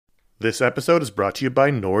This episode is brought to you by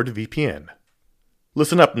NordVPN.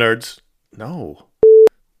 Listen up, nerds. No.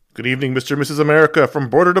 Good evening, Mr. and Mrs. America, from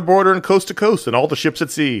border to border and coast to coast and all the ships at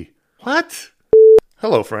sea. What?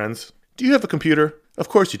 Hello, friends. Do you have a computer? Of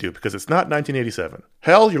course you do, because it's not 1987.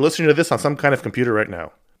 Hell, you're listening to this on some kind of computer right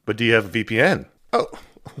now. But do you have a VPN? Oh,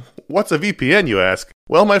 what's a VPN, you ask?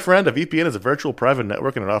 Well, my friend, a VPN is a virtual private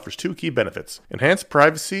network and it offers two key benefits: enhanced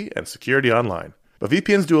privacy and security online. But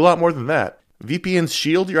VPNs do a lot more than that. VPNs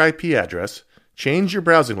shield your IP address, change your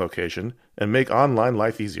browsing location, and make online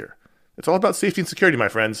life easier. It's all about safety and security, my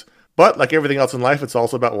friends. But like everything else in life, it's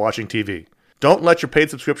also about watching TV. Don't let your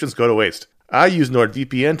paid subscriptions go to waste. I use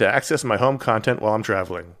NordVPN to access my home content while I'm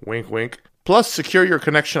traveling. Wink, wink. Plus, secure your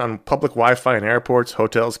connection on public Wi-Fi in airports,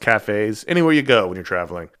 hotels, cafes, anywhere you go when you're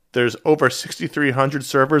traveling. There's over 6,300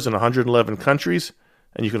 servers in 111 countries,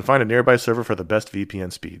 and you can find a nearby server for the best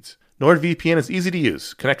VPN speeds. NordVPN is easy to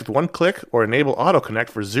use. Connect with one click or enable auto-connect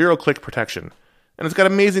for zero-click protection. And it's got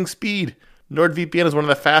amazing speed. NordVPN is one of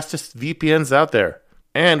the fastest VPNs out there.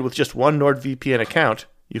 And with just one NordVPN account,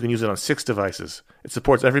 you can use it on 6 devices. It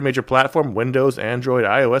supports every major platform: Windows, Android,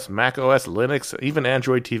 iOS, macOS, Linux, even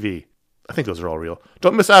Android TV. I think those are all real.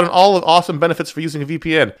 Don't miss out on all the awesome benefits for using a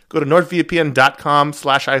VPN. Go to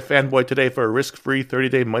nordvpn.com/iFanboy today for a risk-free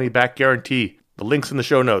 30-day money-back guarantee. The link's in the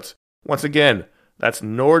show notes. Once again, that's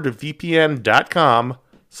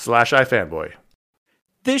nordvpn.com/iFanboy.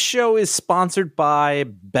 This show is sponsored by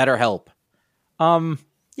BetterHelp. You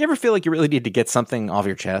ever feel like you really need to get something off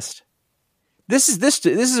your chest? This is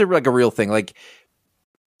like a real thing. Like,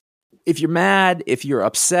 if you're mad, if you're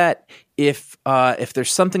upset, if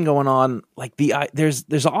there's something going on, like there's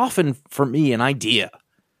often for me an idea.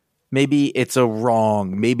 Maybe it's a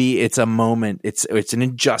wrong, maybe it's a moment, it's an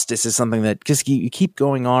injustice, is something that just you keep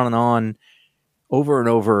going on and on over and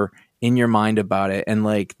over in your mind about it, and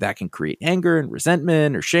like that can create anger and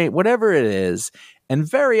resentment or shame, whatever it is. And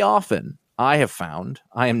very often I have found,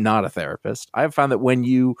 I am not a therapist, I have found that when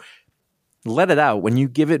you let it out, when you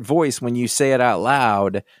give it voice, when you say it out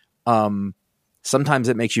loud, sometimes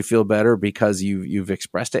it makes you feel better because you've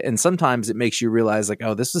expressed it, and sometimes it makes you realize like,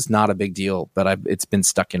 oh, this is not a big deal, but it's been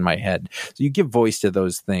stuck in my head. So you give voice to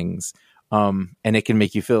those things, and it can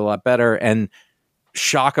make you feel a lot better. And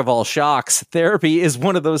shock of all shocks, therapy is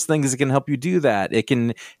one of those things that can help you do that. It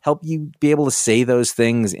can help you be able to say those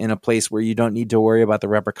things in a place where you don't need to worry about the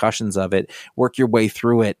repercussions of it, work your way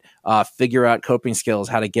through it, figure out coping skills,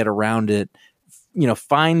 how to get around it,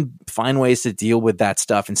 find ways to deal with that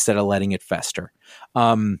stuff instead of letting it fester.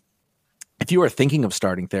 If you are thinking of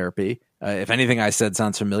starting therapy, if anything I said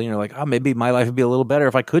sounds familiar, you're like, oh, maybe my life would be a little better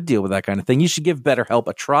if I could deal with that kind of thing, you should give BetterHelp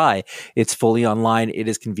a try. It's fully online. It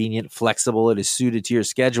is convenient, flexible. It is suited to your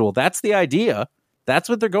schedule. That's the idea. That's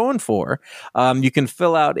what they're going for. You can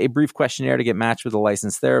fill out a brief questionnaire to get matched with a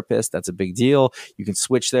licensed therapist. That's a big deal. You can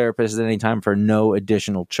switch therapists at any time for no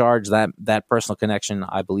additional charge. That personal connection,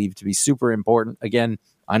 I believe, to be super important. Again,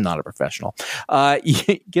 I'm not a professional.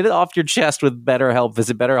 Get it off your chest with BetterHelp.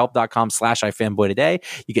 Visit BetterHelp.com/iFanboy today.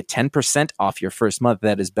 You get 10% off your first month.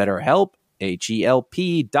 That is BetterHelp,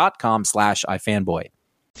 HELP.com/iFanboy.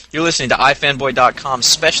 You're listening to iFanboy.com's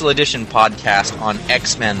special edition podcast on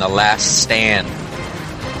X-Men: The Last Stand.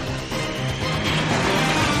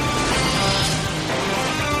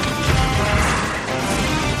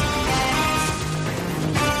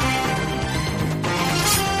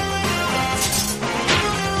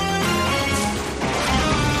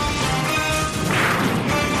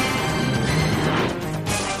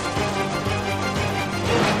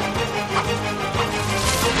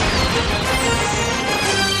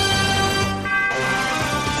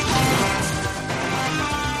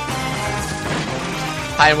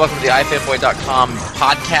 Hi, and welcome to the iFanboy.com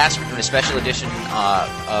podcast. We're doing a special edition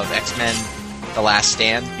of X-Men: The Last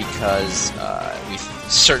Stand because we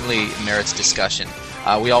certainly merits discussion.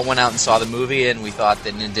 We all went out and saw the movie, and we thought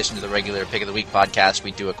that in addition to the regular Pick of the Week podcast,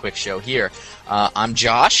 we'd do a quick show here. I'm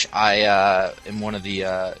Josh. I am one of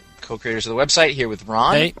the co-creators of the website, here with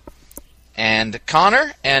Ron. Hey. And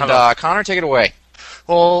Connor. And Connor, take it away.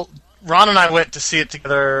 Well, Ron and I went to see it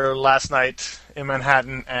together last night in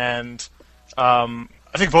Manhattan, and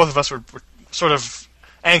I think both of us were sort of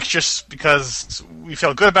anxious because we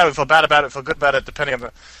felt good about it, we felt bad about it, we felt good about it, depending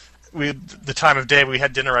on the time of day. We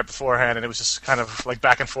had dinner right beforehand, and it was just kind of like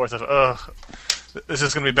back and forth of, this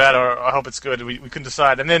is going to be bad, or I hope it's good. We couldn't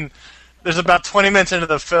decide. And then there's about 20 minutes into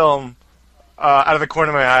the film, out of the corner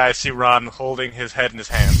of my eye, I see Ron holding his head in his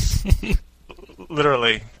hands.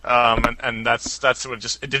 Literally. And that's what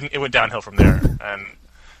it went downhill from there. And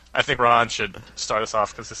I think Ron should start us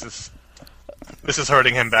off, because this is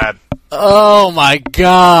hurting him bad. Oh my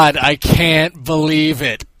God, I can't believe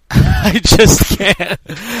it. I just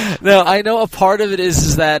can't. No, I know a part of it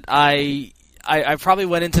is that I probably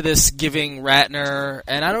went into this giving Ratner,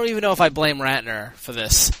 and I don't even know if I blame Ratner for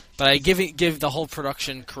this, but I give the whole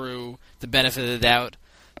production crew the benefit of the doubt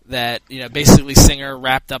that, basically Singer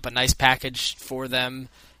wrapped up a nice package for them,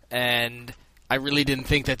 and I really didn't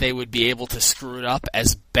think that they would be able to screw it up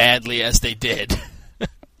as badly as they did.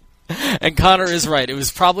 And Connor is right. It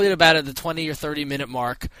was probably about the 20 or 30 minute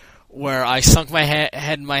mark where I sunk my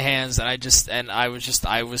head in my hands, and I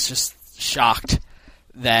was just shocked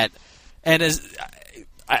that, and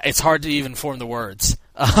it's hard to even form the words.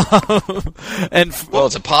 Well,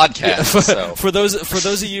 it's a podcast. So for those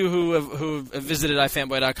of you who have visited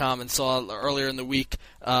iFanboy.com and saw earlier in the week,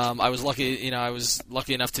 I was lucky. I was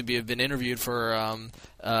lucky enough to have been interviewed for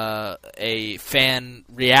a fan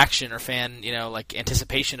reaction or fan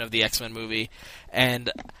anticipation of the X-Men movie, and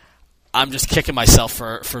I'm just kicking myself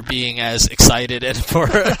for being as excited and for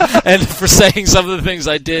saying some of the things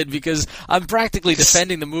I did, because I'm practically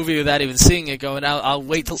defending the movie without even seeing it. Going, I'll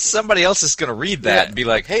wait till somebody else is going to read that and be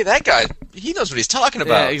like, "Hey, that guy, he knows what he's talking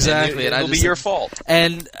about." Yeah, exactly, and it'll be your fault.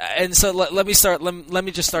 And so let me start. Let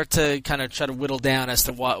me just start to kind of try to whittle down as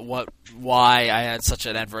to why I had such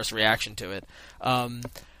an adverse reaction to it.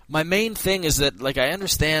 My main thing is that, I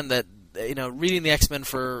understand that, reading the X-Men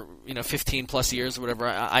for 15 plus years or whatever,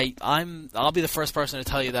 I'll be the first person to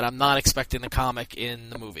tell you that I'm not expecting the comic in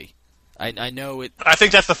the movie. I know it. I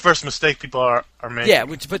think that's the first mistake people are making. Yeah,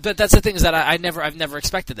 but that's the thing, is that I've never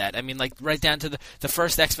expected that. I mean, right down to the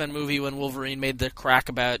first X-Men movie when Wolverine made the crack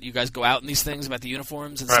about, you guys go out in these things about the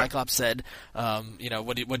uniforms, and right. Cyclops said,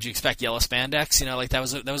 what'd you expect, yellow spandex?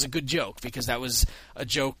 That was a good joke, because that was a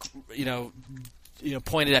joke,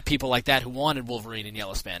 pointed at people like that who wanted Wolverine in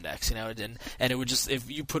yellow spandex, and it would just,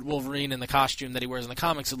 if you put Wolverine in the costume that he wears in the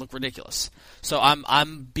comics, it'd look ridiculous. So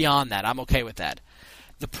I'm beyond that. I'm okay with that.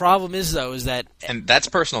 The problem is, though, is that, and that's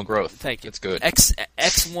personal growth. Thank you. It's good.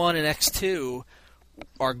 X1 and X2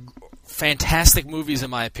 are fantastic movies,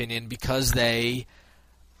 in my opinion, because they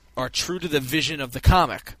are true to the vision of the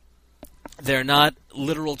comic. They're not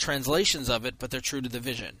literal translations of it, but they're true to the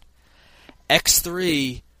vision.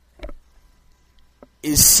 X3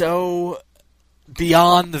 is so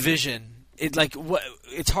beyond the vision. It's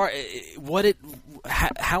hard.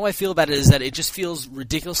 How I feel about it is that it just feels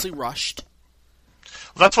ridiculously rushed.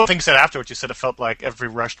 Well, that's one thing you said afterwards. You said it felt like every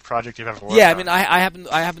rushed project you've ever worked on. Yeah, I mean, I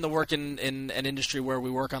happen to work in an industry where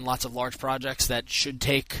we work on lots of large projects that should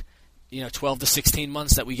take 12 to 16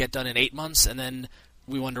 months, that we get done in 8 months, and then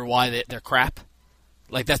we wonder why they're crap.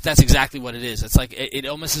 That's exactly what it is. It's like it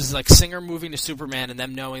almost is like Singer moving to Superman and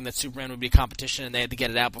them knowing that Superman would be a competition and they had to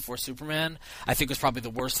get it out before Superman. I think was probably the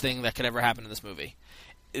worst thing that could ever happen in this movie.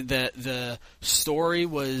 The story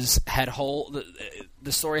had holes.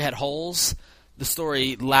 The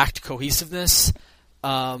story lacked cohesiveness.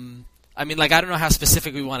 I mean, I don't know how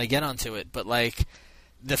specific we want to get onto it, but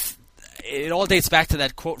it all dates back to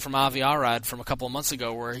that quote from Avi Arad from a couple of months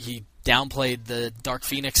ago, where he downplayed the Dark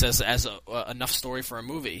Phoenix as enough story for a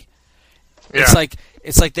movie. Yeah.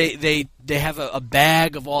 It's like they have a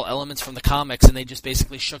bag of all elements from the comics, and they just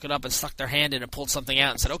basically shook it up and stuck their hand in and pulled something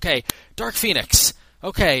out and said, "Okay, Dark Phoenix.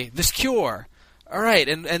 Okay, this Cure. All right,"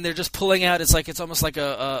 and they're just pulling out. It's almost like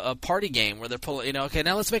a party game where they're pulling. Okay,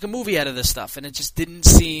 now let's make a movie out of this stuff, and it just didn't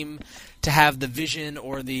seem to have the vision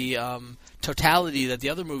or the totality that the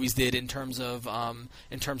other movies did in terms of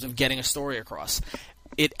getting a story across.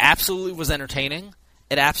 It absolutely was entertaining.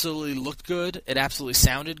 It absolutely looked good. It absolutely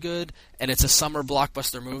sounded good, and it's a summer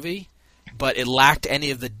blockbuster movie. But it lacked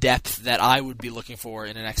any of the depth that I would be looking for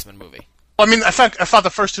in an X-Men movie. Well, I mean, I thought the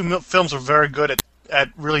first two films were very good at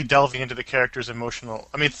really delving into the characters' emotional.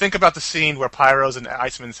 I mean, think about the scene where Pyro's in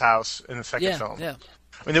Iceman's house in the second film. Yeah.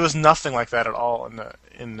 I mean, there was nothing like that at all in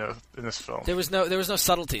this film. There was no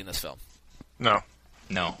subtlety in this film. No.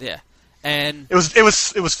 Yeah. And it was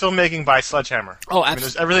filmmaking by Sledgehammer. Oh,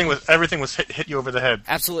 absolutely. I mean, everything was hit you over the head.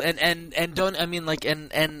 Absolutely. And don't, I mean,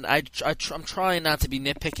 I'm trying not to be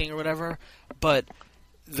nitpicking or whatever, but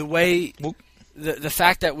the way the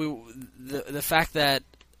fact that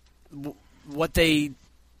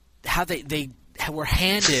how they were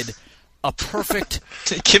handed a perfect.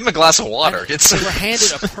 Give him a glass of water. They were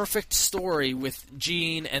handed a perfect story with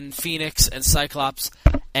Jean and Phoenix and Cyclops,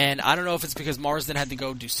 and I don't know if it's because Marsden had to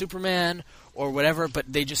go do Superman or whatever, but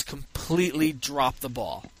they just completely dropped the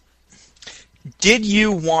ball. Did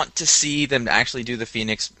you want to see them actually do the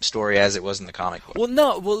Phoenix story as it was in the comic book? Well,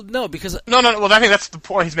 no, because no. Well, I think that's the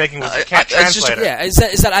point he's making. Was you can't translate it. Yeah, is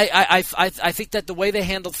that I think that the way they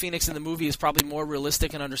handled Phoenix in the movie is probably more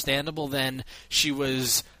realistic and understandable than she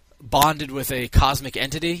was bonded with a cosmic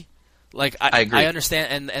entity. Like I agree. I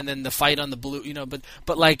understand, and then the fight on the blue,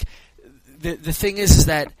 but like the thing is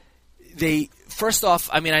that they first off,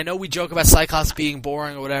 I mean, I know we joke about Cyclops being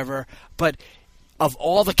boring or whatever, but of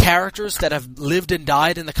all the characters that have lived and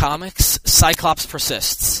died in the comics, Cyclops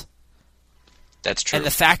persists. That's true. And the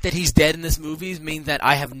fact that he's dead in this movie means that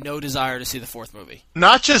I have no desire to see the fourth movie.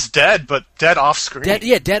 Not just dead, but dead off screen.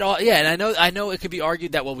 Dead off. Yeah, and I know it could be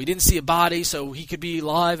argued that we didn't see a body, so he could be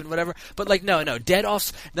alive and whatever. But like, no, dead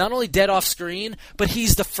off. Not only dead off screen, but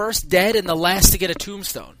he's the first dead and the last to get a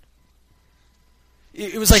tombstone.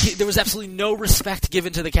 It was like there was absolutely no respect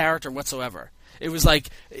given to the character whatsoever. It was like,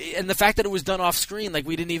 and the fact that it was done off screen, like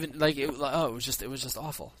we didn't even like. It was just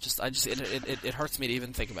awful. It hurts me to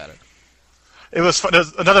even think about it. It was fun.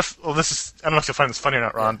 Another. Well, this is. I don't know if you'll find this funny or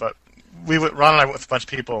not, Ron. But Ron and I went with a bunch of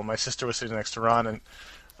people. My sister was sitting next to Ron, and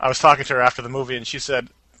I was talking to her after the movie, and she said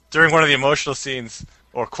during one of the emotional scenes,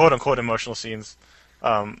 or quote unquote emotional scenes,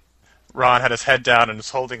 Ron had his head down and was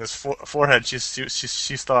holding his forehead. She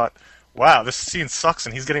thought, "Wow, this scene sucks,"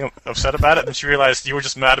 and he's getting upset about it. And then she realized you were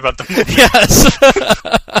just mad about the movie. Yes.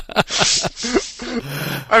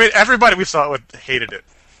 I mean, everybody we saw it with hated it.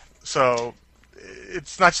 So.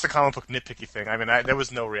 It's not just a comic book nitpicky thing. I mean, there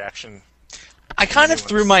was no reaction. I kind of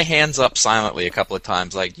threw my hands up silently a couple of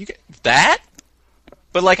times, like, you get that?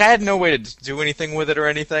 But, like, I had no way to do anything with it or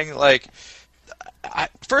anything. Like,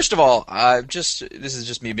 first of all, this is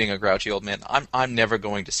just me being a grouchy old man. I'm never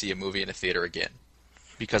going to see a movie in a theater again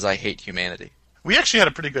because I hate humanity. We actually had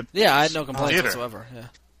a pretty good Yeah, I had no complaints theater. whatsoever. Yeah.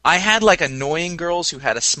 I had, like, annoying girls who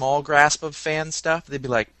had a small grasp of fan stuff. They'd be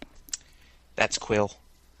like, that's Quill.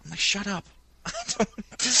 I'm like, shut up.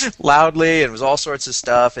 Loudly, and it was all sorts of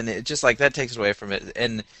stuff, and it just like that takes away from it.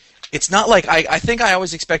 And it's not like I think I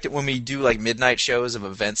always expect it when we do like midnight shows of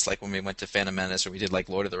events, like when we went to Phantom Menace or we did like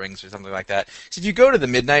Lord of the Rings or something like that. So if you go to the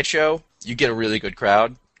midnight show, you get a really good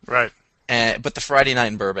crowd, right? But the Friday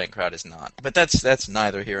night in Burbank crowd is not. But that's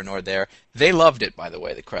neither here nor there. They loved it, by the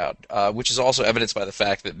way, the crowd, which is also evidenced by the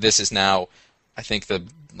fact that this is now, I think, the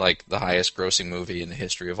highest grossing movie in the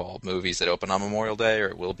history of all movies that open on Memorial Day, or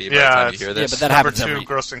it will be by the time you hear this. Yeah, but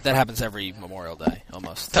that happens every Memorial Day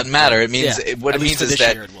almost. Doesn't matter. It means what it means is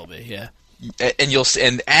that year it will be. Yeah.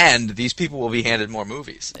 And these people will be handed more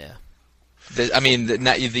movies. Yeah. I mean,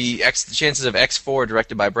 the chances of X4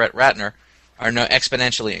 directed by Brett Ratner are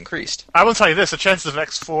exponentially increased. I will tell you this: the chances of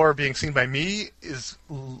X4 being seen by me is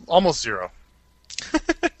almost zero.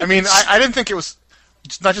 I mean, I didn't think it was.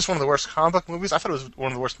 It's not just one of the worst comic book movies. I thought it was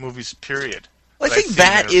one of the worst movies. Period. Well, I think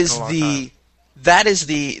that is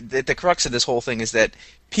the crux of this whole thing is that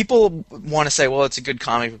people want to say, well, it's a good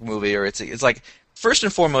comic book movie, or it's like first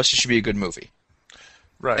and foremost, it should be a good movie.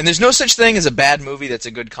 Right. And there's no such thing as a bad movie that's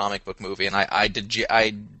a good comic book movie, and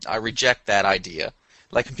I reject that idea.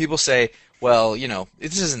 Like when people say, well,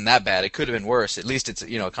 this isn't that bad. It could have been worse. At least it's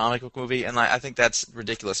a comic book movie, and I think that's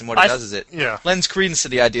ridiculous. And what it does is it lends credence to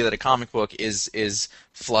the idea that a comic book is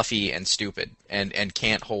fluffy and stupid and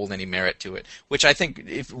can't hold any merit to it. Which I think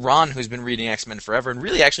if Ron, who's been reading X-Men forever and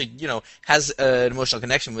really actually has an emotional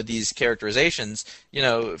connection with these characterizations,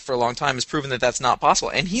 for a long time, has proven that that's not possible.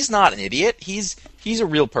 And he's not an idiot. He's a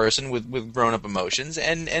real person with grown-up emotions,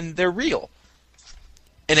 and they're real.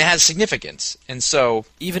 And it has significance, and so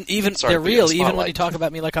even they're real. Even when you talk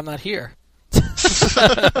about me like I'm not here.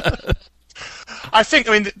 I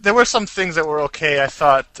mean, there were some things that were okay. I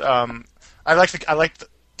thought I liked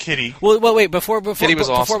Kitty. Well, wait. Before we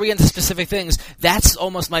get into specific things, that's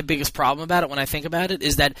almost my biggest problem about it. When I think about it,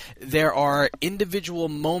 is that there are individual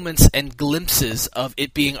moments and glimpses of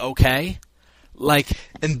it being okay.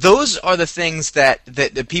 And those are the things that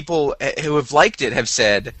the people who have liked it have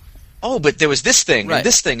said. Oh, but there was this thing, and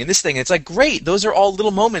this thing, and this thing. It's like, great, those are all little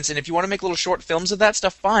moments, and if you want to make little short films of that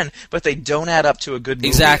stuff, fine, but they don't add up to a good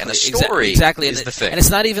movie, and a story is the thing. And it's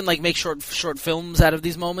not even like make short films out of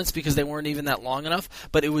these moments, because they weren't even that long enough,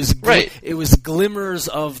 but it was it was glimmers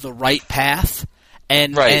of the right path,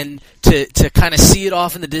 and to kind of see it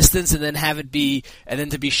off in the distance, and then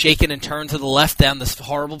to be shaken and turned to the left down this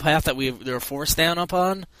horrible path that they were forced down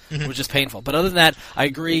upon, was just painful. But other than that, I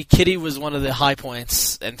agree. Kitty was one of the high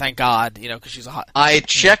points, and thank God, because she's a hot. I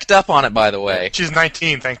checked up on it, by the way. She's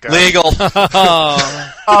 19, thank God. Legal.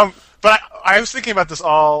 But I was thinking about this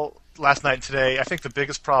all last night and today. I think the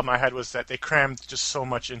biggest problem I had was that they crammed just so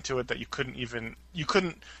much into it that you couldn't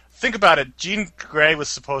think about it. Jean Grey was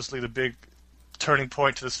supposedly the big turning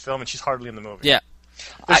point to this film, and she's hardly in the movie. Yeah.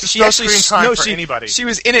 There's no screen time for anybody. She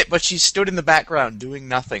was in it, but she stood in the background doing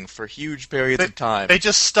nothing for huge periods of time. They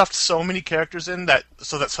just stuffed so many characters in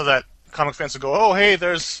so that comic fans would go, oh, hey,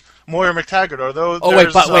 there's Moira McTaggart, or those. Oh,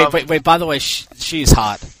 wait. By the way, she's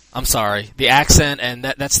hot. I'm sorry. The accent, and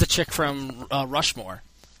that's the chick from Rushmore,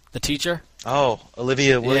 the teacher. Oh,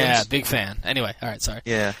 Olivia Williams? Yeah, big fan. Anyway, all right, sorry.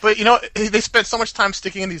 Yeah. But, they spent so much time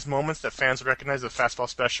sticking in these moments that fans would recognize the Fastball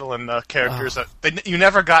Special and characters that you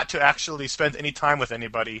never got to actually spend any time with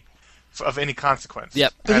anybody of any consequence.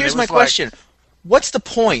 Yep. But here's my question. What's the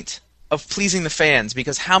point of pleasing the fans?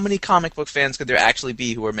 Because how many comic book fans could there actually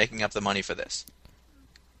be who are making up the money for this?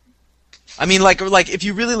 I mean, like if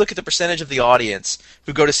you really look at the percentage of the audience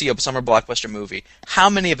who go to see a summer blockbuster movie, how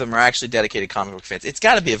many of them are actually dedicated comic book fans? It's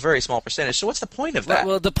got to be a very small percentage. So what's the point of that?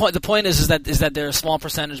 Well, the point is that they're a small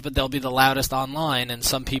percentage, but they'll be the loudest online, and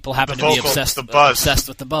some people happen to be obsessed with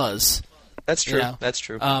the buzz. That's true. You know? That's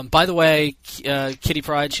true. By the way, Kitty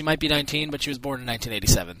Pryde, she might be 19, but she was born in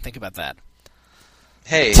 1987. Think about that.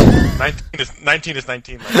 Hey, 19 is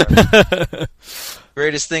 19. My friend.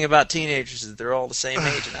 greatest thing about teenagers is they're all the same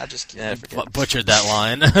age, and I just forget. Butchered that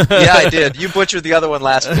line. Yeah, I did. You butchered the other one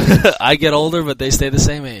last week. I get older, but they stay the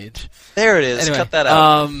same age. There it is. Anyway, cut that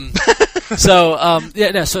out. So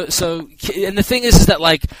and the thing is that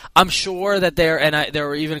like I'm sure that there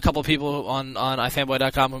were even a couple of people on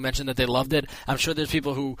iFanboy.com who mentioned that they loved it. I'm sure there's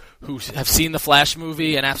people who have seen the Flash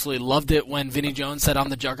movie and absolutely loved it when Vinnie Jones said, "I'm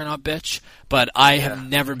the Juggernaut, bitch." But I have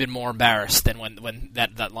never been more embarrassed than when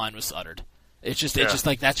that line was uttered. It's just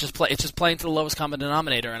like it's just playing to the lowest common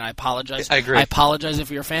denominator, and I apologize. I agree. I apologize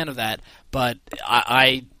if you're a fan of that, but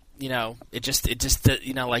I it just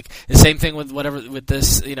like the same thing with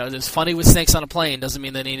this. It's funny with Snakes on a Plane doesn't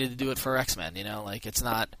mean they needed to do it for X-Men. Like it's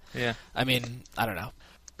not. Yeah. I mean, I don't know.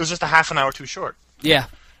 It was just a half an hour too short. Yeah.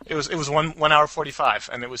 It was 1 hour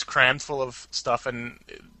 45, and it was crammed full of stuff, and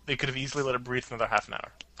they could have easily let it breathe for another half an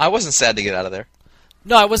hour. I wasn't sad to get out of there.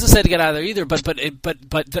 No, I wasn't sad to get out of there either. But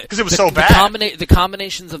because it was so bad. The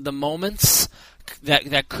combinations of the moments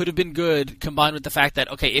that could have been good, combined with the fact that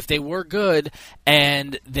if they were good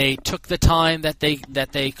and they took the time if they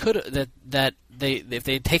had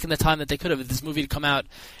taken the time that they could have, if this movie had come out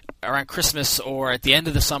around Christmas or at the end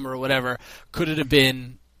of the summer or whatever, could it have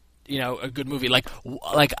been a good movie? Like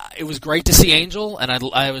it was great to see Angel, and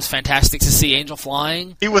it was fantastic to see Angel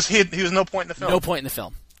flying. He was no point in the film. No point in the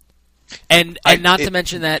film. And not to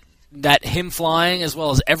mention that him flying, as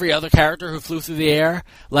well as every other character who flew through the air,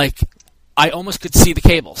 like I almost could see the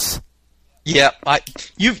cables. Yeah,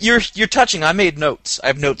 you're touching. I made notes. I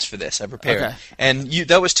have notes for this. I prepared, Okay. and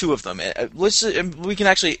that was 2 of them. We can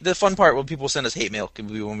actually. The fun part when people send us hate mail can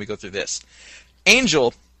be when we go through this.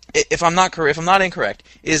 Angel, if I'm not incorrect,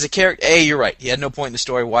 is a character. You're right. He had no point in the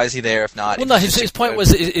story. Why is he there? If not, well, no. His point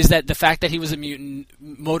is that the fact that he was a mutant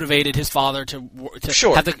motivated his father to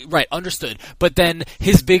Sure. have the right understood. But then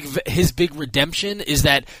his big redemption is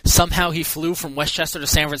that somehow he flew from Westchester to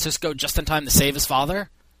San Francisco just in time to save his father.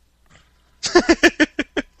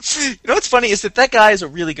 What's funny is that guy is a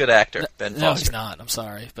really good actor. Ben Foster. No, he's not. I'm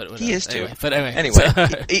sorry, but whatever. He is too.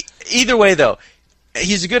 Anyway. Either way though.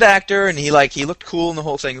 He's a good actor, and he looked cool in the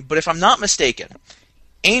whole thing. But if I'm not mistaken,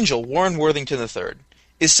 Angel, Warren Worthington III,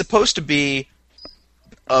 is supposed to be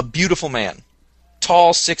a beautiful man.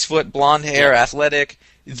 Tall, 6 foot, blonde hair, athletic,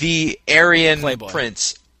 the Aryan Playboy.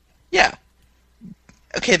 prince. Yeah.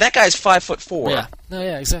 Okay, that guy's 5'4". Yeah. No,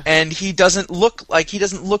 yeah, exactly. And he doesn't look like he.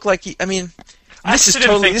 I mean, this is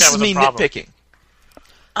me nitpicking.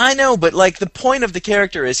 I know, but the point of the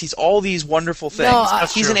character is he's all these wonderful things. No,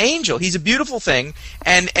 he's an angel. He's a beautiful thing,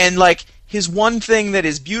 and his one thing that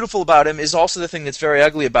is beautiful about him is also the thing that's very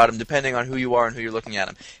ugly about him, depending on who you are and who you're looking at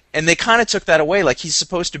him. And they kind of took that away. Like he's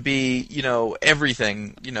supposed to be,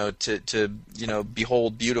 everything, to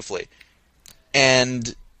behold beautifully,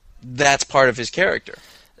 and that's part of his character.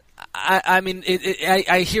 I mean,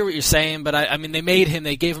 I hear what you're saying, but I mean,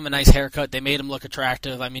 they gave him a nice haircut. They made him look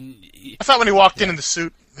attractive. I mean, I thought when he walked in the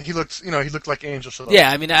suit, he looked like Angel. So yeah,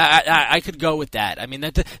 I mean, I could go with that. I mean,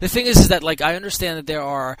 the thing is that I understand that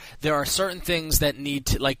there are certain things that need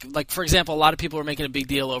to like for example, a lot of people are making a big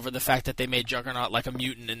deal over the fact that they made Juggernaut like a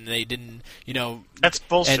mutant and they didn't, that's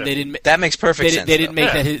bullshit. And they didn't. That makes perfect sense. They didn't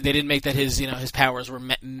make that his his powers were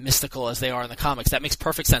mystical as they are in the comics. That makes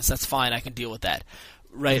perfect sense. That's fine. I can deal with that.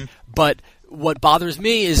 Right, but what bothers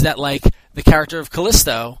me is that the character of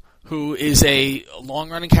Callisto, who is a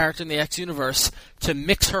long-running character in the X universe, to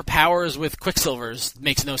mix her powers with Quicksilver's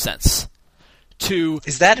makes no sense.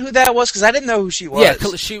 Is that who that was? Because I didn't know who she was. Yeah,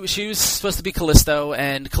 she was supposed to be Callisto,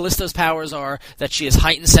 and Callisto's powers are that she has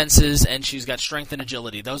heightened senses and she's got strength and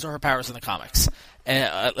agility. Those are her powers in the comics,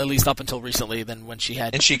 at least up until recently. Then when she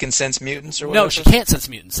had, and she can sense mutants or whatever. No, she can't sense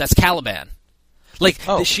mutants. That's Caliban.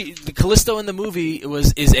 The Callisto in the movie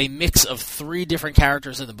is a mix of 3 different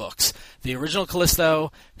characters in the books: the original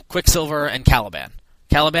Callisto, Quicksilver, and Caliban.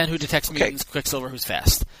 Caliban, who detects mutants, Quicksilver, who's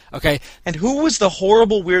fast. Okay? And who was the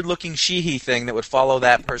horrible, weird-looking she-he thing that would follow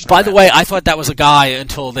that person? By the way, I thought that was a guy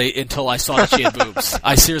until I saw that she had boobs.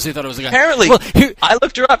 I seriously thought it was a guy. Apparently, I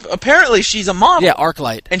looked her up. Apparently, she's a model. Yeah,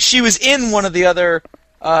 Arclight. And she was in one of the other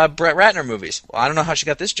Brett Ratner movies. Well, I don't know how she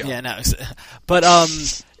got this job. Yeah, no. But,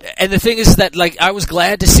 and the thing is that, like, I was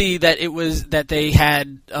glad to see that they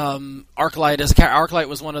had Arclight as a character. Arclight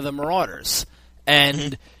was one of the Marauders.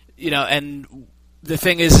 And, and the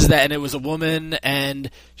thing is that, and it was a woman, and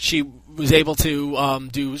she was able to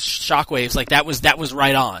do shockwaves. Like, that was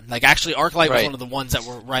right on. Like, actually, Arclight was one of the ones that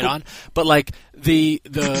were right on. But, like, the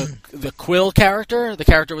Quill character, the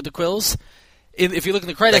character with the quills, if you look in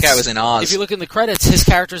the credits... That guy was in Oz. If you look in the credits, his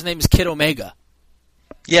character's name is Kid Omega.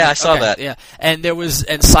 Yeah, I saw that. Yeah, and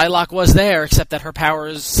Psylocke was there, except that her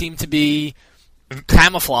powers seemed to be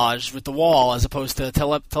camouflaged with the wall as opposed to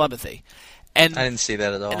telepathy. And I didn't see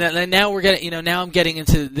that at all. And now we're getting, now I'm getting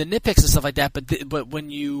into the nitpicks and stuff like that. But when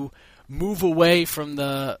you move away from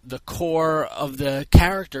the core of the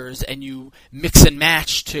characters and you mix and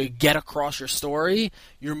match to get across your story,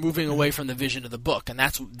 you're moving away from the vision of the book, and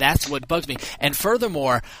that's what bugs me. And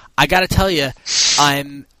furthermore, I got to tell you,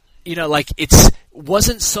 it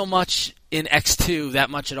wasn't so much in X2 that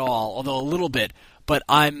much at all, although a little bit. But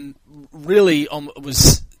I'm really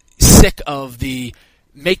was sick of the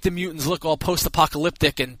make the mutants look all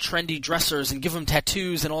post-apocalyptic and trendy dressers and give them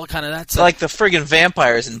tattoos and all kind of that stuff. Like the friggin'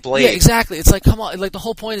 vampires in Blade. Yeah, exactly. It's like, come on. Like, the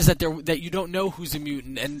whole point is that that you don't know who's a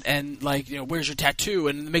mutant and like, where's your tattoo,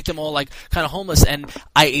 and make them all like kind of homeless. And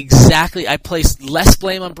I placed less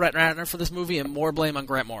blame on Brett Ratner for this movie and more blame on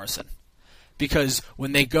Grant Morrison. Because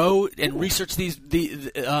when they go and research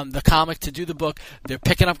the comic to do the book, they're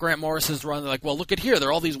picking up Grant Morrison's run. They're like, well, look at here.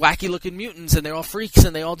 They're all these wacky-looking mutants, and they're all freaks,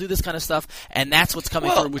 and they all do this kind of stuff. And that's what's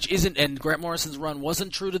coming through, which isn't. And Grant Morrison's run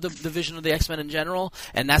wasn't true to the vision of the X-Men in general,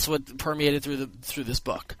 and that's what permeated through this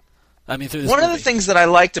book. I mean, through this movie. One of the things that I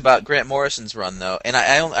liked about Grant Morrison's run, though, and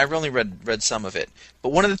I've only read some of it,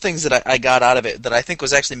 but one of the things that I got out of it that I think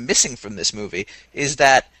was actually missing from this movie is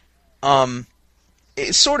that.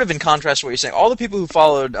 It's sort of in contrast to what you're saying. All the people who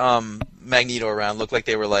followed Magneto around looked like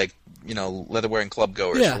they were like, leather-wearing club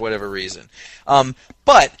goers for whatever reason.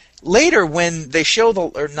 But later, when they show in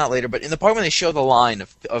the part when they show the line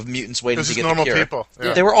of mutants waiting to get the cure, people.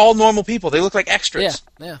 Yeah. They were all normal people. They look like extras.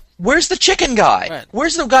 Yeah. Where's the chicken guy? Right.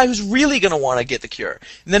 Where's the guy who's really going to want to get the cure?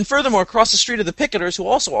 And then furthermore, across the street are the picketers who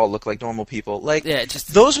also all look like normal people. Like,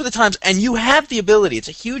 those were the times, and you have the ability. It's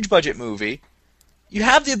a huge budget movie. You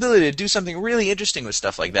have the ability to do something really interesting with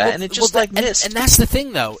stuff like that, and it just missed. And that's the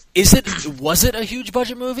thing, though. Was it a huge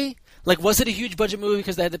budget movie? Like, was it a huge budget movie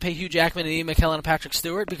because they had to pay Hugh Jackman and Ian McKellen and Patrick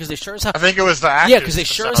Stewart? Because they sure as hell. I think it was the actors. Yeah, because they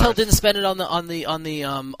sure as hell didn't spend it on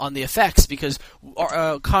the effects. Because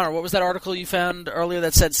Connor, what was that article you found earlier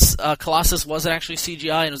that said Colossus wasn't actually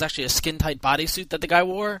CGI and it was actually a skin tight bodysuit that the guy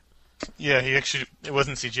wore? Yeah, it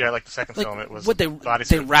wasn't CGI like the second film. It was bodysuit.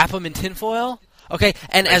 They wrap him in tinfoil. Okay,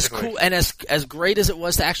 and basically. As cool and as great as it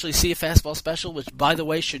was to actually see a fastball special, which by the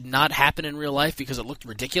way should not happen in real life because it looked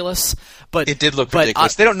ridiculous. But it did look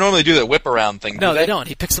ridiculous. They don't normally do the whip around thing. No, they don't.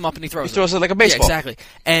 He picks them up and he throws it like a baseball. Yeah, exactly.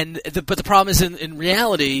 And but the problem is in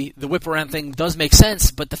reality, the whip around thing does make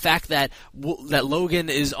sense. But the fact that Logan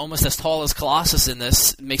is almost as tall as Colossus in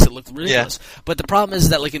this makes it look ridiculous. Yeah. But the problem is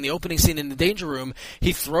that like in the opening scene in the Danger Room,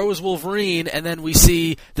 he throws Wolverine, and then we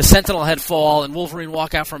see the Sentinel head fall and Wolverine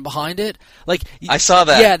walk out from behind it. Like. I saw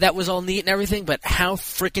that. Yeah, that was all neat and everything, but how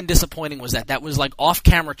freaking disappointing was that? That was like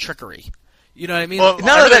off-camera trickery. You know what I mean? Well,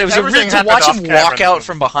 none of that. It was to watch him walk out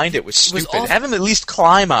from behind it was stupid. Have him at least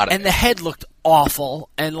climb out of it. And the head looked awful,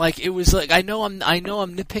 and like it was like I know I'm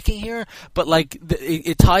nitpicking here, but like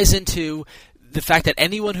it ties into the fact that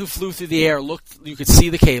anyone who flew through the air you could see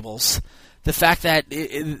the cables. The fact that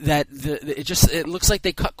it looks like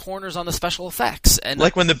they cut corners on the special effects, and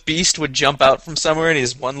like when the Beast would jump out from somewhere and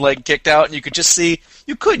his one leg kicked out, and you could just see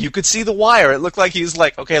you could see the wire. It looked like he was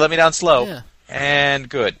like, okay, let me down slow, and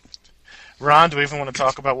good. Ron, do we even want to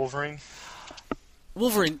talk about Wolverine?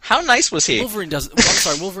 Wolverine, how nice was he? Wolverine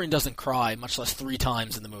doesn't cry, much less 3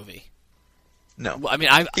 times in the movie. No, I mean,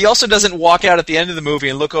 he also doesn't walk out at the end of the movie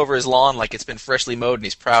and look over his lawn like it's been freshly mowed and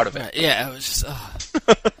he's proud of it. Yeah, it was just.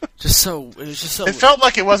 It was just so. It felt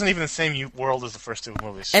like it wasn't even the same world as the first 2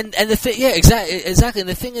 movies. And the thing, yeah, exactly. And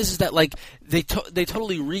the thing is that like they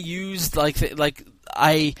totally reused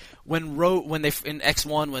when in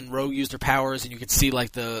X1 when Rogue used her powers and you could see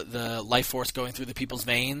like the life force going through the people's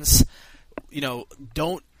veins.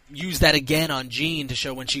 Don't use that again on Jean to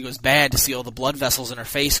show when she goes bad to see all the blood vessels in her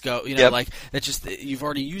face go. Like that. Just you've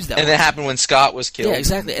already used that. And that happened when Scott was killed. Yeah,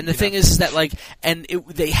 exactly. And the thing is that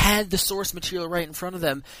they had the source material right in front of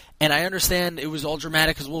them. And I understand it was all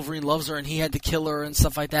dramatic because Wolverine loves her and he had to kill her and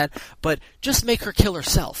stuff like that. But just make her kill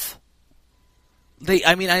herself.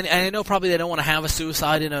 I know probably they don't want to have a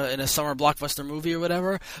suicide in a summer blockbuster movie or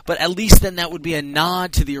whatever, but at least then that would be a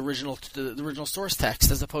nod to the original source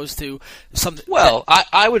text as opposed to something. Well,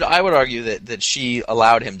 I would argue that she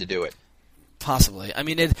allowed him to do it. Possibly. I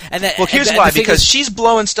mean, here's why: because she's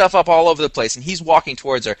blowing stuff up all over the place, and he's walking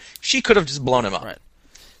towards her. She could have just blown him up.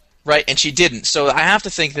 Right, and she didn't. So I have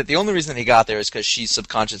to think that the only reason he got there is because she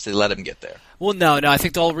subconsciously let him get there. Well, no. I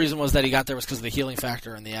think the whole reason was that he got there was because of the healing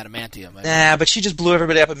factor and the adamantium. But she just blew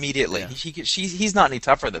everybody up immediately. Yeah. He's not any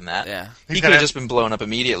tougher than that. Yeah, he could have just been blown up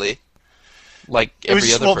immediately, like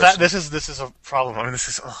every other person. This is a problem. I mean, this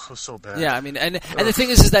is so bad. Yeah, I mean, and the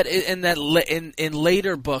thing is that in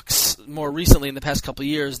later books, more recently in the past couple of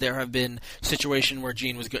years, there have been situations where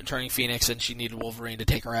Jean was turning Phoenix and she needed Wolverine to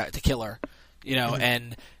take her out to kill her.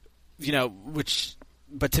 And.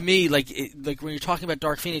 But to me, like when you're talking about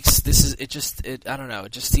Dark Phoenix, I don't know,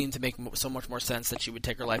 it just seemed to make so much more sense that she would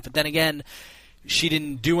take her life. But then again, she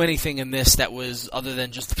didn't do anything in this that was other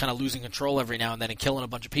than just kind of losing control every now and then and killing a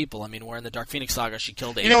bunch of people. I mean, where in the Dark Phoenix saga, she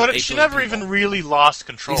killed 8 billion she never people. even really lost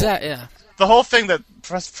control. Exactly, yeah. The whole thing that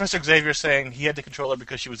Professor Xavier saying he had to control her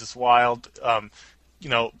because she was this wild,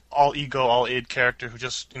 all ego, all id character who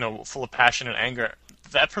just, full of passion and anger,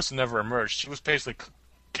 that person never emerged. She was basically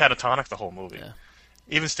catatonic the whole movie. Yeah.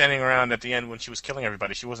 Even standing around at the end when she was killing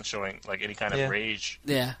everybody, she wasn't showing any kind of rage.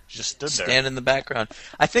 Yeah, she just stood there. Stand in the background.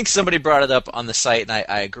 I think somebody brought it up on the site, and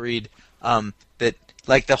I agreed that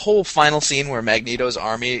the whole final scene where Magneto's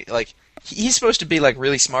army, he's supposed to be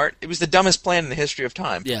really smart. It was the dumbest plan in the history of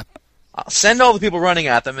time. Yeah, I'll send all the people running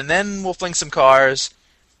at them, and then we'll fling some cars.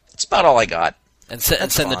 That's about all I got. And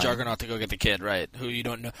send the Juggernaut to go get the kid, right? Who you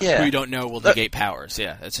don't know? Yeah. Who you don't know will negate powers.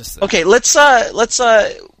 Yeah, it's just okay. Let's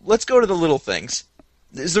go to the little things.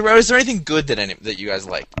 Is there anything good that you guys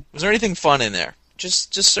liked? Was there anything fun in there?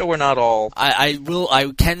 Just so we're not all.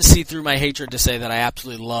 I can see through my hatred to say that I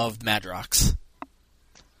absolutely loved Madrox.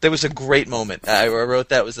 There was a great moment. I wrote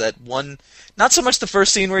that was that one. Not so much the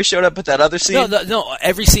first scene where he showed up, but that other scene. No.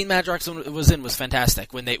 Every scene Madrox was in was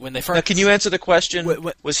fantastic. When they first. Now, can you answer the question?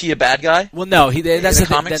 Was he a bad guy? Well, no. That's the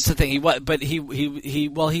thing. That's the thing.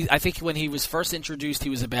 I think when he was first introduced, he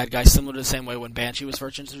was a bad guy, similar to the same way when Banshee was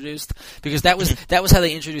first introduced. Because that was how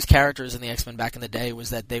they introduced characters in the X-Men back in the day. Was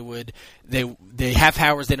that they have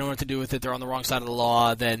powers, they don't know what to do with it, they're on the wrong side of the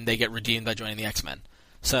law, then they get redeemed by joining the X-Men.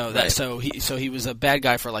 So he was a bad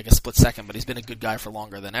guy for a split second, but he's been a good guy for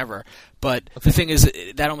longer than ever. But the thing is,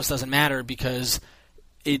 that almost doesn't matter because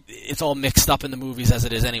it's all mixed up in the movies as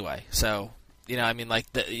it is anyway. So Psylocke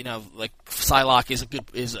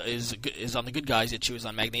is on the good guys, yet she was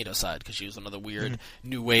on Magneto's side because she was one of the weird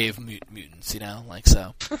new wave mutants,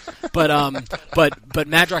 so. But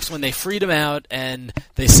Madrox, when they freed him out and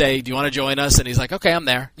they say, "Do you want to join us?" and he's like, "Okay, I'm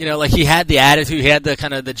there." He had the attitude, he had the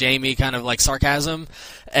kind of the Jamie kind of sarcasm,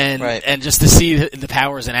 and just to see the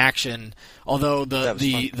powers in action. Although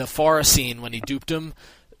the forest scene when he duped him.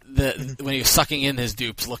 When he was sucking in his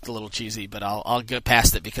dupes looked a little cheesy, but I'll get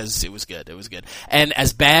past it because it was good. It was good. And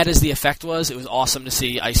as bad as the effect was, it was awesome to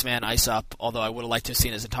see Iceman ice up, although I would have liked to have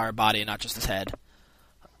seen his entire body and not just his head.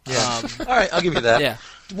 Yeah. All right, I'll give you that. Yeah.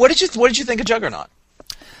 What did you think of Juggernaut?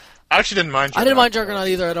 I actually didn't mind Juggernaut. I didn't mind Juggernaut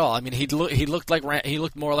either at all. I mean, he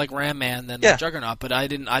looked more like Ram Man than Juggernaut, but I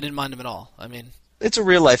didn't mind him at all. I mean, it's a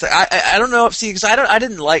real life. I don't know. See, because I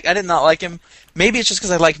did not like him. Maybe it's just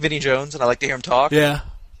because I like Vinnie Jones and I like to hear him talk. Yeah.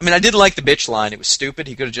 I mean, I didn't like the bitch line. It was stupid.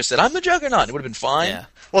 He could have just said, "I'm the Juggernaut." It would have been fine. Yeah.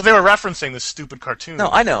 Well, they were referencing this stupid cartoon. No,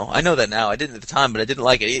 I know that now. I didn't at the time, but I didn't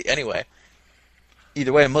like it anyway.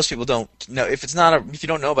 Either way, most people don't know. If you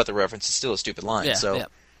don't know about the reference, it's still a stupid line. Yeah, so,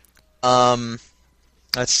 yeah.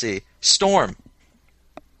 Let's see. Storm.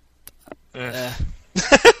 I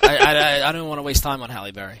don't want to waste time on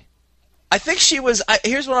Halle Berry. I think she was.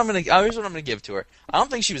 Here's what I'm gonna give to her. I don't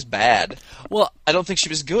think she was bad. Well, I don't think she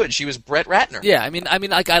was good. She was Brett Ratner. Yeah, I mean,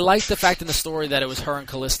 I like the fact in the story that it was her and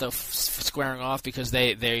Callisto squaring off because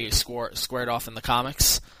they squared off in the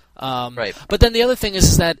comics. Right. But then the other thing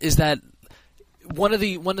is that one of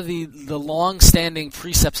the long-standing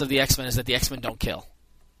precepts of the X-Men is that the X-Men don't kill.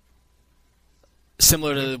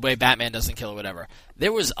 Similar to the way Batman doesn't kill or whatever.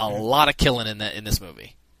 There was a lot of killing in this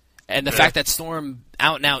movie. And the fact that Storm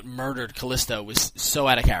out-and-out murdered Callisto was so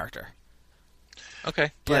out of character.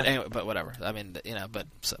 Okay. But Yeah. anyway, but whatever. I mean, but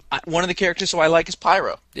so. One of the characters who I like is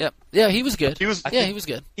Pyro. Yep. Yeah, he was good. He was- he was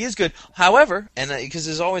good. He is good. However, and because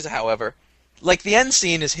there's always a however, like the end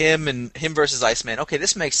scene is him versus Iceman. Okay,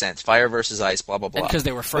 this makes sense. Fire versus ice, blah blah blah. Because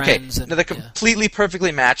they were friends. Okay, and, now they're completely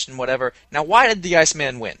perfectly matched and whatever. Now, why did the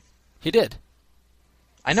Iceman win? He did.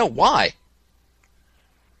 I know why.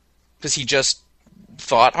 Because he just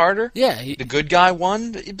thought harder. Yeah. The good guy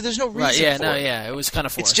won, but there's no reason. Right. Yeah. for No. it. Yeah. It was kind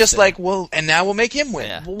of forced. It's just yeah. like, well, and now we'll make him win.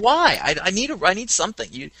 Yeah. Well, why? I need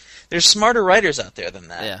something. There's smarter writers out there than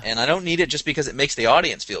that, Yeah. and I don't need it just because it makes the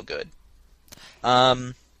audience feel good.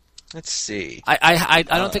 Let's see. I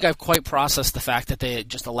don't think I've quite processed the fact that they had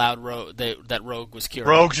just allowed that Rogue was cured.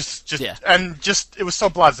 Rogue just Yeah. and just it was so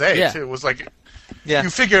blasé Yeah. too. It was like Yeah. you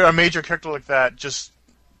figure a major character like that just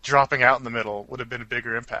dropping out in the middle would have been a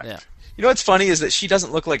bigger impact. Yeah. You know what's funny is that she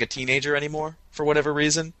doesn't look like a teenager anymore for whatever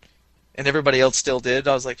reason, and everybody else still did.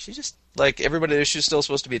 I was like, she just like everybody. She's still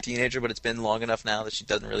supposed to be a teenager, but it's been long enough now that she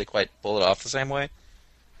doesn't really quite pull it off the same way.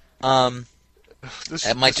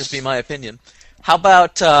 That might just be my opinion. How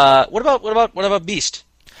about what about Beast?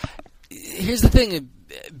 Here's the thing,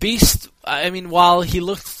 Beast. I mean, while he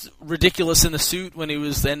looked ridiculous in the suit when he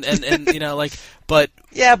was and but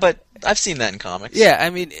Yeah, but I've seen that in comics. yeah, I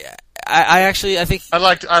mean, I think I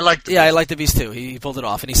liked. I liked the Beast too. He pulled it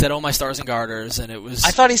off, and he said, "Oh, my stars and garters," and it was. I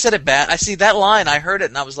thought he said it bad. I see that line. I heard it,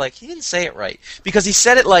 and I was like, he didn't say it right because he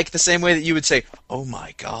said it like the same way that you would say, "Oh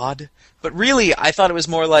my God," but really, I thought it was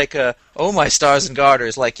more like, "Oh my stars and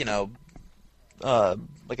garters," like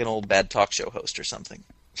like an old bad talk show host or something.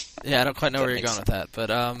 Yeah, I don't quite know where you're going with that, but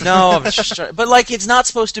No, I was just trying, but like it's not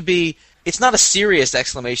supposed to be. It's not a serious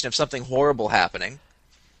exclamation of something horrible happening.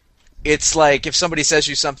 It's like if somebody says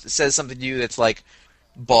something to you that's like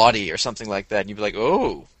bawdy or something like that, and you'd be like,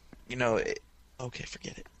 "Oh, okay,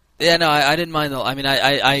 forget it." Yeah, no, I didn't mind the. I mean,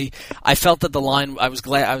 I felt that the line. I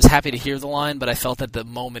was happy to hear the line, but I felt at the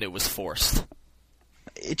moment it was forced.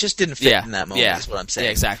 It just didn't fit Yeah, in that moment. yeah. Is what I'm saying.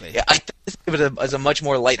 Yeah, exactly. Yeah, I think of it as a much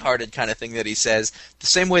more lighthearted kind of thing that he says, the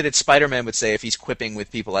same way that Spider-Man would say if he's quipping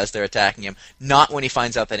with people as they're attacking him, not when he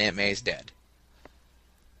finds out that Aunt May is dead.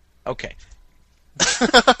 Okay.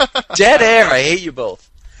 Dead air. I hate you both.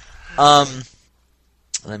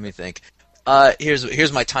 Let me think.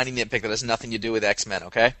 Here's my tiny nitpick that has nothing to do with X-Men.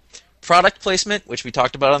 Okay, product placement, which we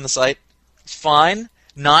talked about on the site, it's fine.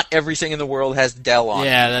 Not everything in the world has Dell on.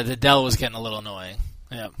 Yeah, the Dell was getting a little annoying.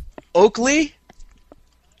 Yeah. Oakley.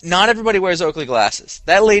 Not everybody wears Oakley glasses.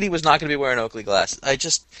 That lady was not going to be wearing Oakley glasses.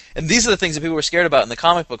 And these are the things that people were scared about in the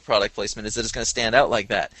comic book product placement, is that it's going to stand out like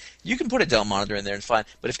that. You can put a Dell monitor in there and fine,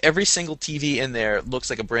 but if every single TV in there looks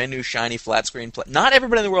like a brand new shiny flat screen, not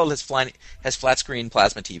everybody in the world has flat screen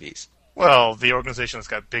plasma TVs. Well, the organization that's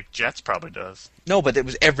got big jets probably does. No, but it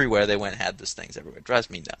was everywhere they went and had those things everywhere. It drives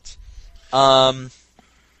me nuts.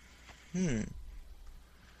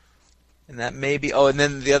 And that may be. Oh, and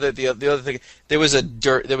then the other thing. There was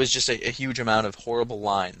just a huge amount of horrible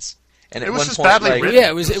lines. And It at was one just point, badly like, written. Yeah,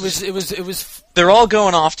 it was. they're all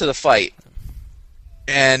going off to the fight,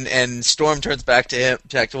 and Storm turns back to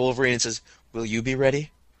Wolverine and says, "Will you be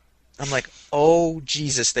ready?" I'm like, "Oh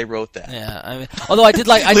Jesus, they wrote that." Yeah, I mean, although I did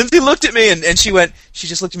like. Lindsay looked at me and she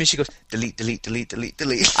just looked at me. She goes, "Delete, delete, delete, delete,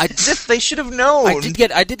 delete." As if they should have known. I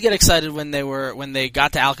did get excited when they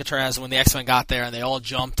got to Alcatraz, when the X-Men got there and they all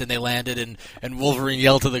jumped and they landed and Wolverine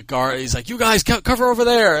yelled to the guard, he's like, "You guys cover over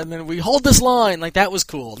there," and then we hold this line. Like, that was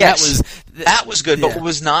cool. Yes, that was good. But yeah. what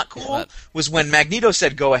was not cool was when Magneto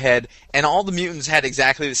said, "Go ahead," and all the mutants had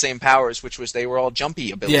exactly the same powers, which was they were all jumpy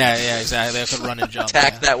abilities. Yeah, exactly. They could run and jump.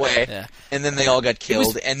 Attack that way. Yeah. And then they all got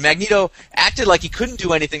killed. And Magneto acted like he couldn't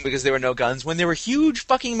do anything because there were no guns when there were huge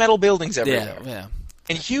fucking metal buildings everywhere. Yeah.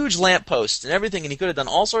 And huge lampposts and everything, and he could have done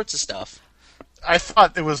all sorts of stuff. I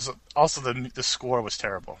thought it was also the score was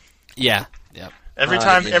terrible. Yeah. Yeah. Every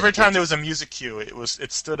time there was a music cue,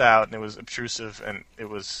 it stood out and it was obtrusive and it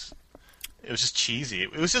was just cheesy.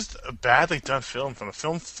 It was just a badly done film from a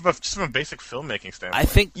basic filmmaking standpoint. I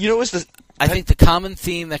think I think the common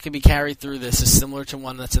theme that can be carried through this is similar to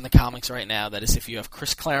one that's in the comics right now. That is, if you have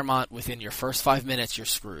Chris Claremont within your first 5 minutes, you're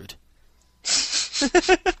screwed.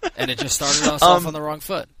 And it just started us off on the wrong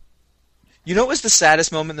foot. You know what was the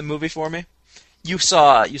saddest moment in the movie for me? You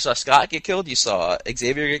saw Scott get killed, you saw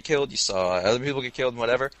Xavier get killed, you saw other people get killed and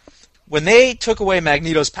whatever. When they took away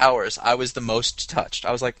Magneto's powers, I was the most touched.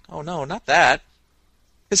 I was like, oh no, not that.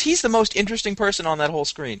 Because he's the most interesting person on that whole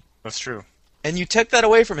screen. That's true. And you took that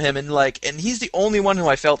away from him, and he's the only one who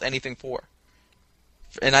I felt anything for.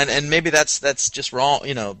 And maybe that's just wrong,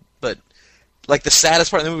 but like the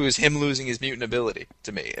saddest part of the movie was him losing his mutant ability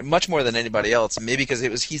to me, and much more than anybody else. Maybe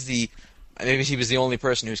because he's the maybe he was the only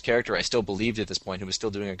person whose character I still believed at this point who was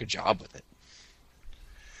still doing a good job with it.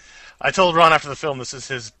 I told Ron after the film this is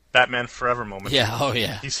his Batman Forever moment. Yeah, oh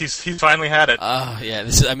yeah. He's finally had it. Oh yeah,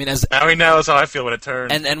 this is. I mean, as now he knows how I feel when it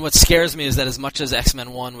turns. and what scares me is that as much as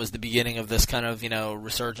X-Men 1 was the beginning of this kind of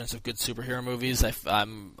resurgence of good superhero movies,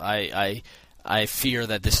 I fear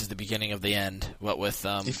that this is the beginning of the end. What with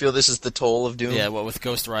You feel this is the toll of doom? Yeah, what with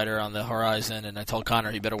Ghost Rider on the horizon, and I told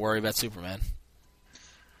Connor he better worry about Superman.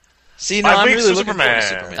 See, no, I'm really looking forward to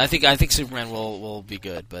Superman. Superman. I think Superman will be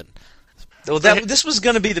good, but Well, this was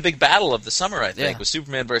going to be the big battle of the summer, I think, Yeah. with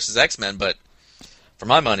Superman versus X-Men, but for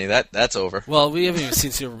my money, that's over. well, we haven't even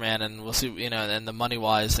seen Superman, and we'll see. And the money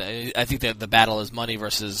wise, I think that the battle is money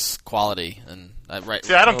versus quality, and right.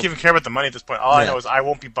 See, I don't even care about the money at this point. All I Yeah. know is I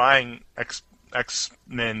won't be buying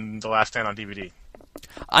X-Men: The Last Stand on DVD.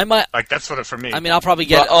 I might. Like that's what it for me. I mean, I'll probably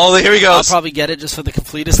get. Oh, here he goes. I'll probably get it just for the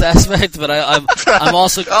completist aspect, but I'm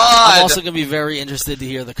also I'm also going to be very interested to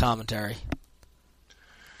hear the commentary.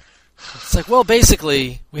 It's like, well,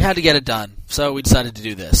 basically, we had to get it done, so we decided to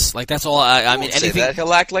do this. Like, that's all. I mean, Won't say anything. that.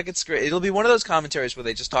 He'll act like it's great. It'll be one of those commentaries where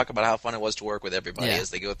they just talk about how fun it was to work with everybody Yeah. as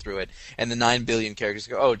they go through it, and the 9 billion characters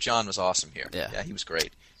go, "Oh, John was awesome here. Yeah. He was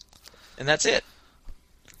great," and that's it.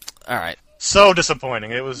 All right. so disappointing.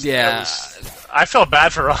 It was. Yeah. I felt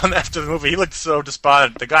bad for Ron after the movie. He looked so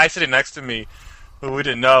despondent. The guy sitting next to me, who we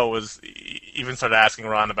didn't know, even started asking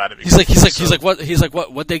Ron about it. He's like,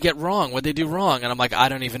 what'd they get wrong? What'd they do wrong? And I'm like, I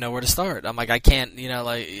don't even know where to start. I'm like, I can't,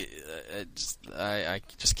 I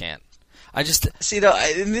just can't. I just, See, though,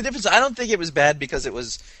 and the difference, I don't think it was bad because it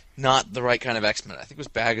was not the right kind of X-Men. I think it was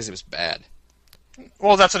bad because it was bad.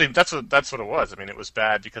 Well, that's what it was. I mean, it was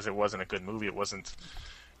bad because it wasn't a good movie. It wasn't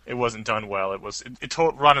done well.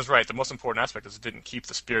 Ron is right. The most important aspect is it didn't keep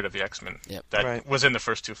the spirit of the X-Men that Right. was in the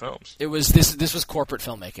first two films. it was, this was corporate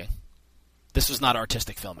filmmaking. This was not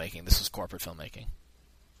artistic filmmaking. This was corporate filmmaking.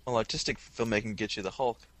 Well, artistic filmmaking gets you the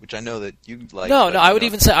Hulk, which I know that you like. No, but, I would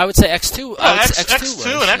even say, X2.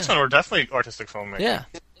 X2 and X-Men were definitely artistic filmmaking. Yeah.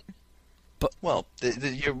 Well,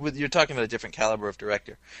 you're talking about a different caliber of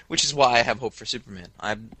director, which is why I have hope for Superman.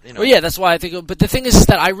 Well, yeah, that's why I think. But the thing is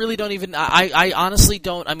that I really don't even. I honestly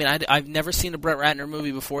don't. I mean, I've never seen a Brett Ratner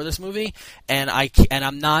movie before this movie, and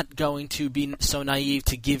I'm not going to be so naive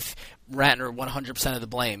to give Ratner 100% of the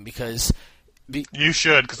blame because. You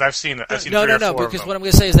should, because I've seen No, three or four of because them. what I'm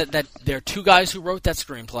going to say is that there are two guys who wrote that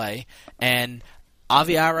screenplay, and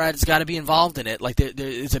Avi Arad's got to be involved in it. Like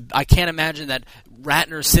I can't imagine that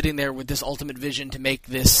Ratner's sitting there with this ultimate vision to make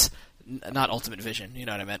this. Not ultimate vision, you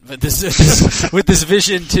know what I meant, but this with this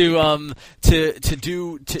vision to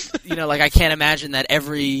like I can't imagine that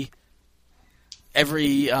every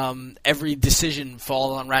decision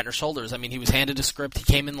fall on Ratner's shoulders. I mean, he was handed a script, he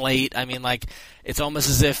came in late. I mean, like it's almost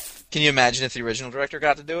as if. Can you imagine if the original director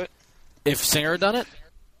got to do it? If Singer had done it?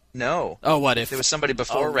 No. Oh, what if There was somebody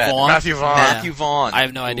before Oh, Ratner. Vaughn? Matthew Vaughn. Matthew Vaughn. I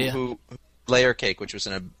have no idea. Who Layer Cake, which was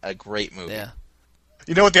a great movie. Yeah.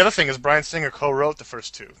 You know what? The other thing is Bryan Singer co-wrote the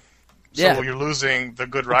first two. So Yeah. you're losing the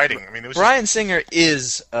good writing. I mean, it was Bryan Singer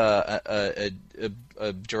is a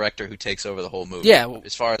director who takes over the whole movie. Yeah.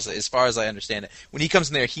 As far as I understand it, when he comes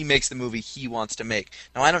in there, he makes the movie he wants to make.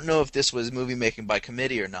 Now, I don't know if this was movie making by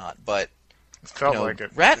committee or not, but it felt like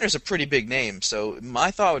it. Ratner's a pretty big name, so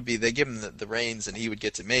my thought would be they give him the reins and he would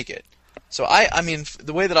get to make it. So I mean,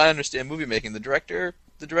 the way that I understand movie making, the director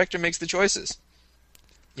makes the choices.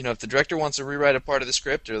 If the director wants to rewrite a part of the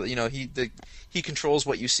script, or he controls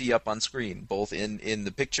what you see up on screen, both in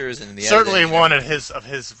the pictures and in the Certainly editing. one of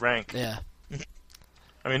his rank. Yeah.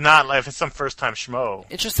 I mean, not like if it's some first-time schmo.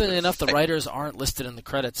 Interestingly enough, the writers aren't listed in the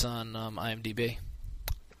credits on IMDb.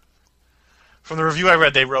 From the review I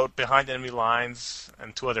read, they wrote Behind Enemy Lines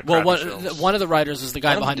and two other Well, crappy films. one of the writers is the guy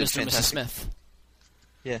One of them behind did Mr. and Mrs. fantastic. Smith.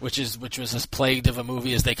 Yeah. Which was as plagued of a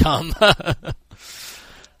movie as they come.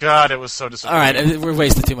 God, it was so All disappointing. right, we're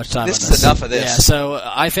wasting too much time This on is this. enough of this. Yeah, so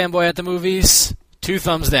iFanboy at the movies, 2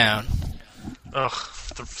 thumbs down. Ugh,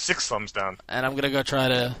 6 thumbs down. And I'm going to go try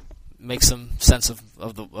to make some sense of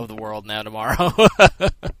the world now tomorrow.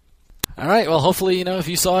 All right, well, hopefully, if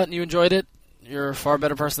you saw it and you enjoyed it, you're a far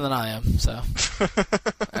better person than I am. So,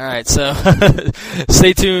 all right, so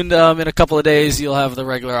stay tuned. In a couple of days, you'll have the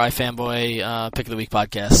regular iFanboy Pick of the Week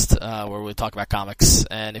podcast where we talk about comics.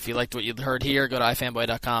 And if you liked what you heard here, go to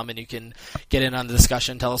iFanboy.com and you can get in on the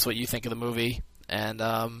discussion. Tell us what you think of the movie. And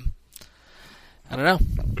I don't know.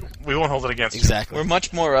 We won't hold it against you. Exactly. We're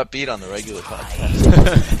much more upbeat on the regular podcast.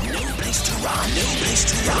 No place to run, no place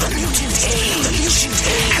to run. Mutant Age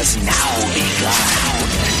has now begun.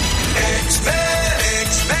 X-Men!